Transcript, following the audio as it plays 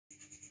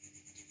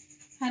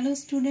Hello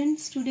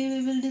students, today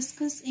we will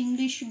discuss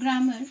English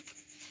grammar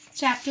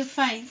chapter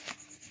 5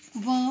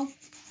 verb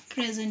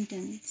present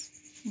tense.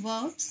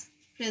 Verbs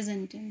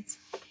present tense.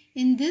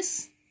 In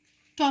this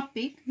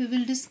topic we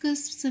will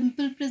discuss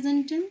simple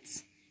present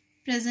tense,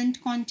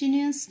 present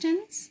continuous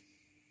tense,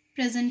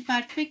 present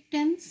perfect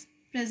tense,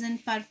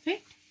 present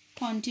perfect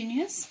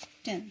continuous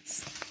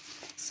tense.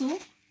 So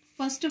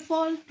first of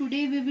all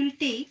today we will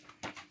take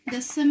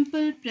the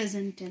simple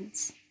present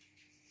tense.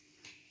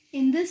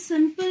 In this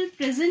simple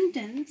present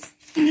tense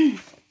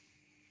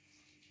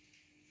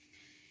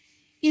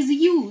is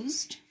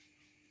used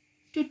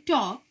to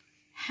talk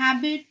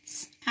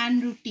habits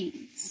and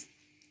routines.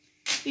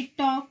 It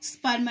talks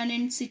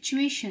permanent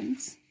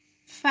situations,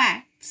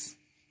 facts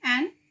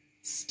and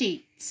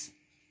states.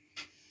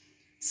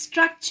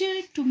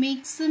 Structure to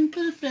make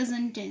simple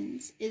present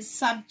tense is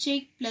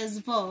subject plus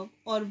verb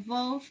or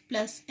verb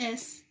plus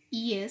s,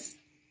 es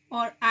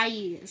or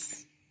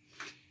ies.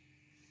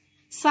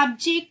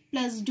 Subject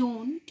plus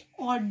don't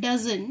or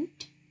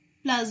doesn't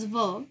plus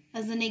verb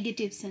as a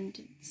negative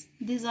sentence.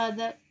 These are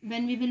the,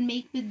 when we will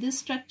make with this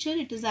structure,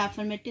 it is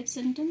affirmative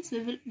sentence.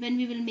 When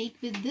we will make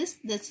with this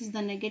is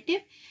the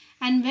negative.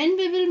 And when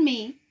we will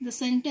make the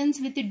sentence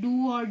with a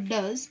do or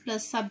does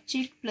plus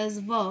subject plus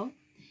verb,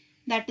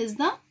 that is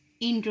the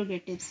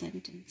interrogative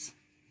sentence.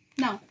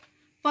 Now,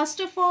 first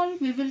of all,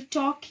 we will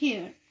talk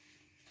here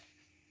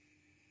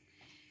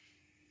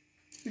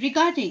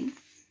regarding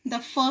the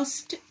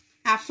first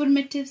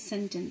affirmative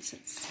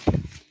sentences.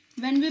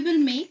 When we will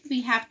make,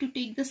 we have to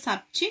take the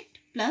subject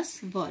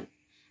plus verb,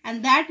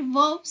 and that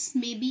verbs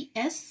may be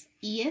s,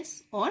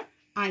 es or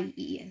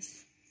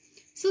ies.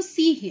 So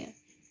see here,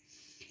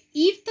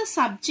 if the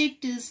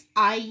subject is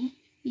I,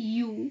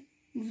 you,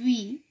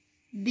 we,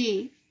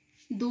 they,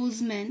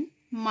 those men,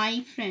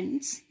 my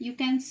friends, you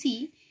can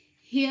see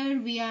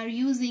here we are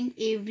using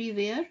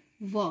everywhere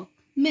verb,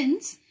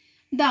 means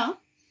the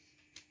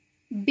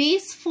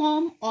base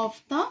form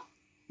of the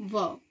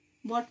verb.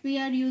 What we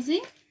are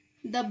using?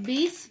 The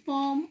base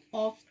form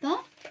of the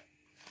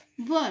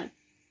verb.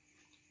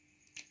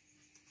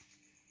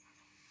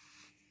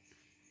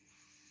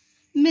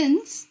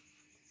 Means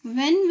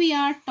when we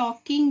are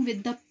talking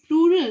with the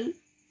plural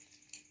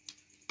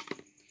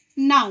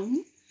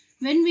noun,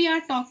 when we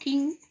are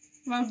talking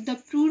about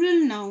the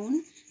plural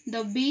noun,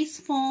 the base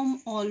form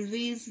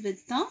always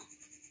with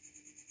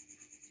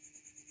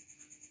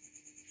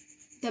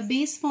the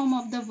base form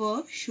of the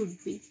verb should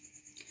be.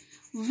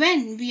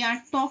 When we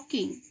are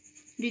talking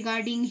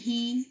regarding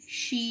he,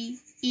 she,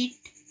 it,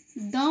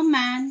 the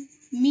man,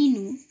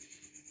 Minu,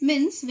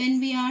 means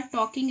when we are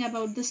talking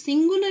about the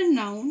singular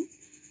noun,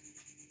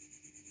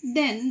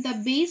 then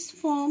the base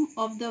form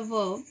of the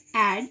verb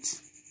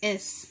adds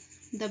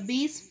s. The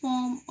base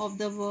form of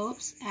the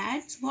verbs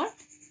adds what?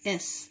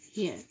 S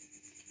here.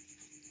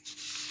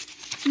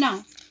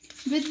 Now,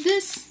 with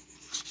this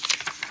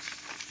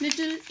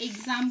little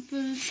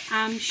examples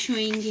I am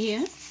showing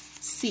here,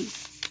 see.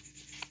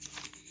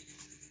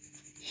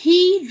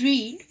 He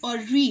read or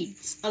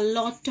reads a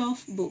lot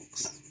of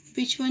books.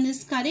 Which one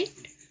is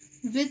correct?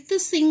 With the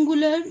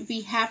singular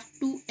we have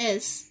to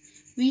s.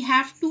 We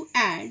have to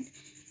add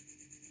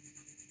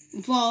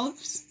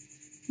verbs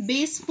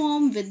base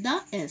form with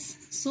the s.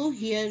 So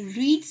here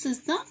reads is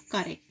the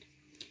correct.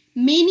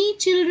 Many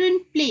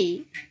children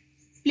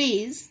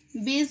plays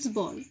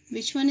baseball.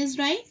 Which one is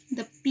right?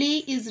 The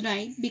play is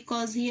right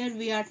because here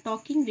we are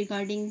talking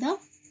regarding the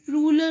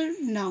plural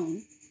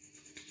noun.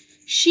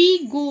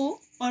 She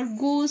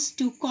goes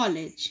to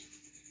college.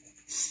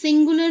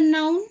 Singular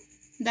noun,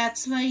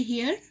 that's why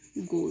here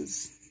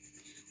goes.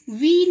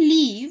 We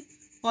leave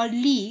or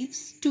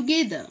leaves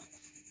together.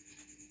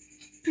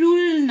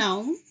 Plural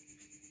noun,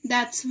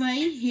 that's why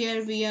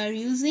here we are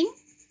using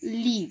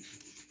leave.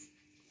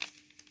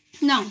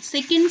 Now,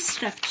 second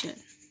structure.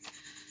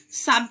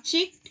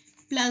 Subject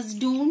plus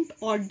don't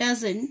or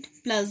doesn't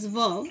plus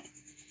verb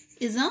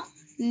is a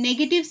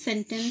negative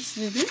sentence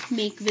we will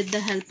make with the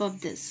help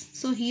of this.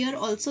 So here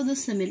also the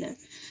similar.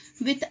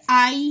 With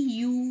I,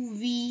 you,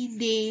 we,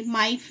 they,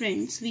 my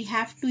friends, we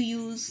have to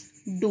use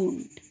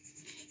don't.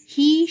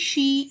 He,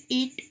 she,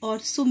 it or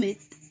Sumit,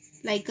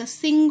 like a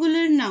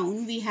singular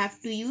noun, we have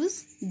to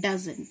use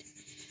doesn't.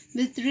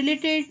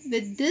 Related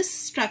with this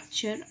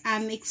structure, I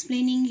am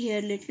explaining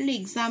here little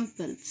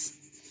examples.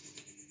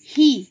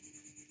 He,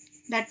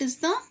 that is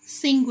the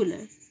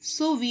singular.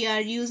 So we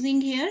are using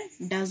here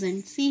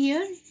doesn't. See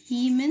here,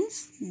 he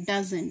means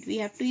doesn't. We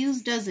have to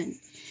use doesn't.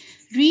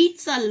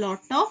 Reads a lot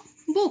of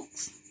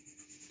books.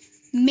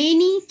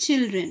 Many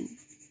children,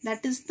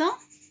 that is the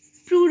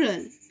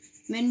plural.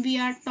 When we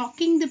are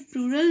talking the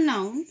plural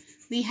noun,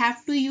 we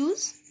have to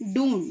use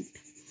don't.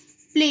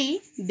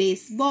 Play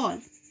baseball.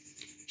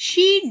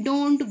 She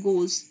don't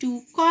goes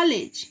to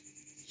college.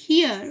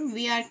 Here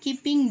we are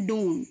keeping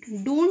don't.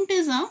 Don't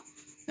is a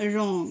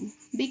wrong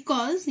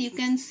because you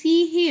can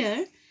see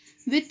here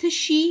with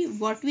she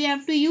what we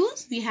have to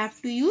use? We have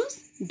to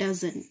use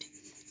doesn't.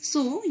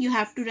 So you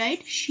have to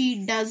write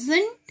she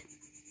doesn't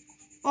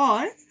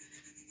or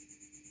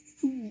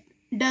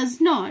does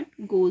not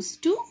goes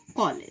to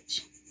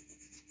college.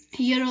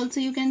 Here also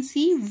you can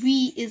see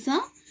we is a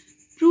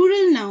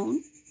plural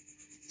noun.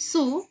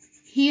 So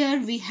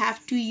here we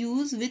have to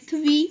use with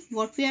we,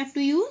 what we have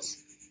to use?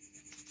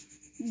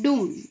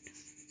 Don't.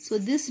 So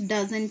this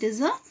doesn't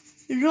is a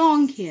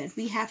wrong here.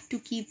 We have to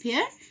keep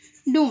here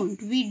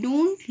don't. We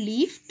don't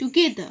live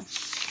together.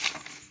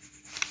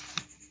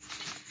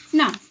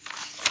 Now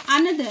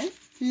another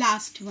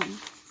last one.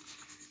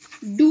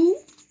 Do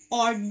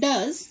or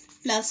does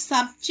plus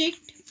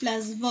subject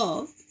plus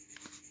verb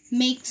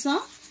makes a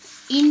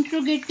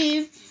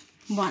interrogative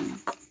one.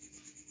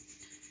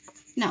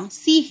 Now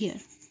see here.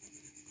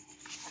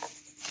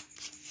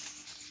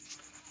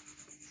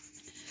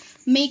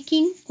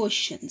 Making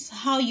questions.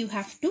 How you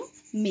have to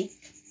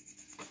make.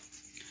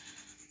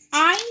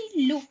 I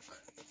look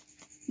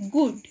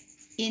good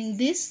in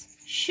this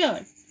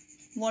shirt.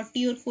 What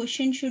your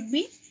question should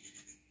be?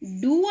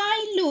 Do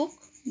I look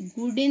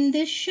good in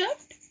this shirt?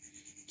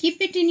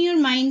 Keep it in your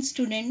mind,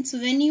 students.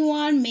 When you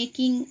are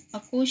making a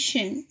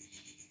question,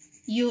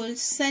 your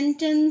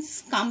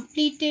sentence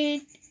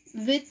completed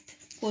with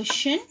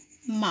question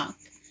mark.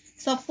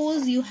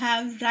 Suppose you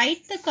have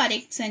write the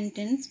correct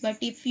sentence, but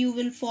if you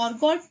will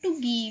forgot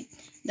to give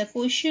the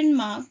question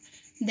mark,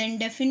 then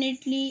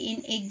definitely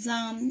in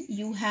exam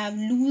you have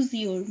lose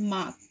your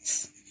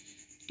marks.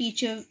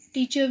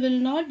 Teacher will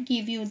not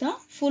give you the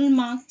full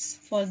marks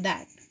for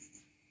that.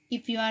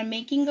 If you are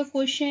making a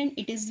question,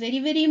 it is very,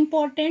 very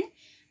important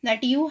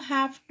that you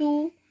have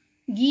to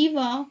give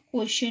a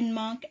question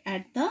mark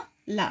at the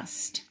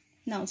last.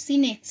 Now see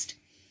next.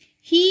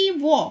 He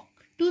walked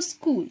to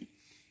school.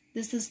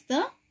 This is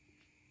the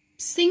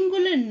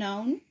singular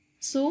noun.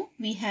 So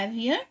we have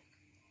here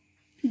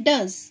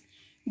does.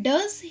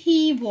 Does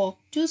he walk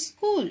to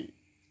school?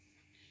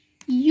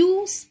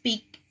 You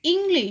speak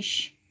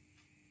English.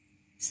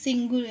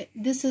 Singular.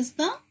 This is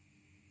the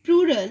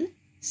plural.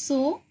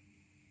 So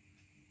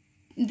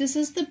this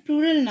is the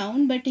plural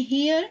noun, but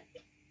here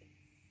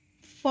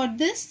for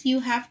this you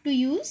have to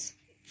use,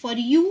 for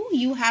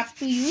you have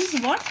to use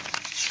what?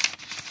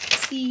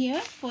 See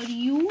here, for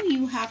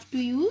you have to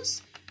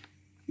use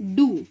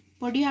do.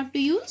 What do you have to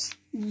use?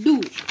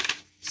 Do.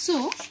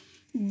 So,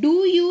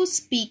 do you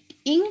speak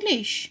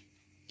English?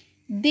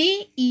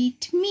 They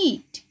eat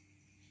meat.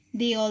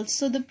 They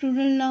also the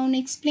plural noun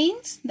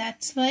explains.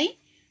 That's why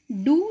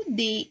do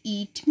they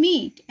eat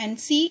meat. And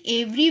see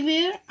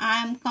everywhere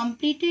I am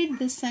completed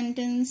this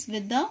sentence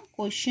with the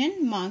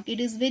question mark. It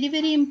is very,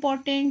 very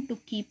important to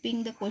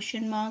keeping the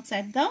question marks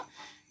at the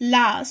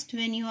last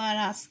when you are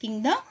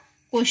asking the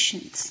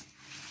questions.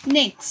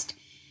 Next,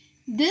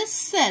 this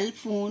cell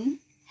phone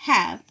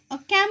have a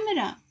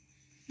camera.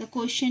 The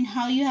question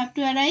how you have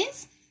to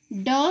arise?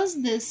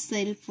 Does this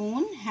cell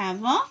phone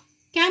have a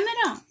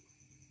camera?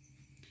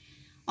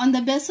 On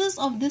the basis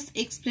of this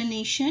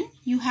explanation,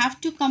 you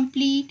have to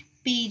complete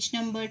page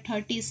number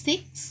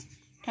 36,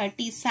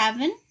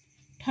 37,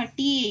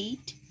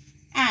 38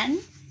 and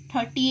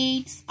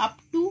 38 up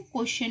to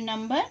question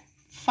number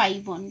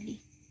 5 only.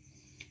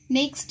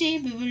 Next day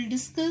we will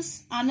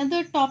discuss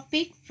another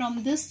topic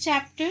from this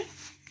chapter,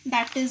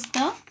 that is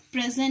the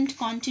present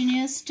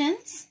continuous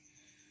tense.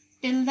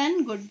 Till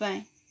then,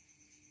 goodbye.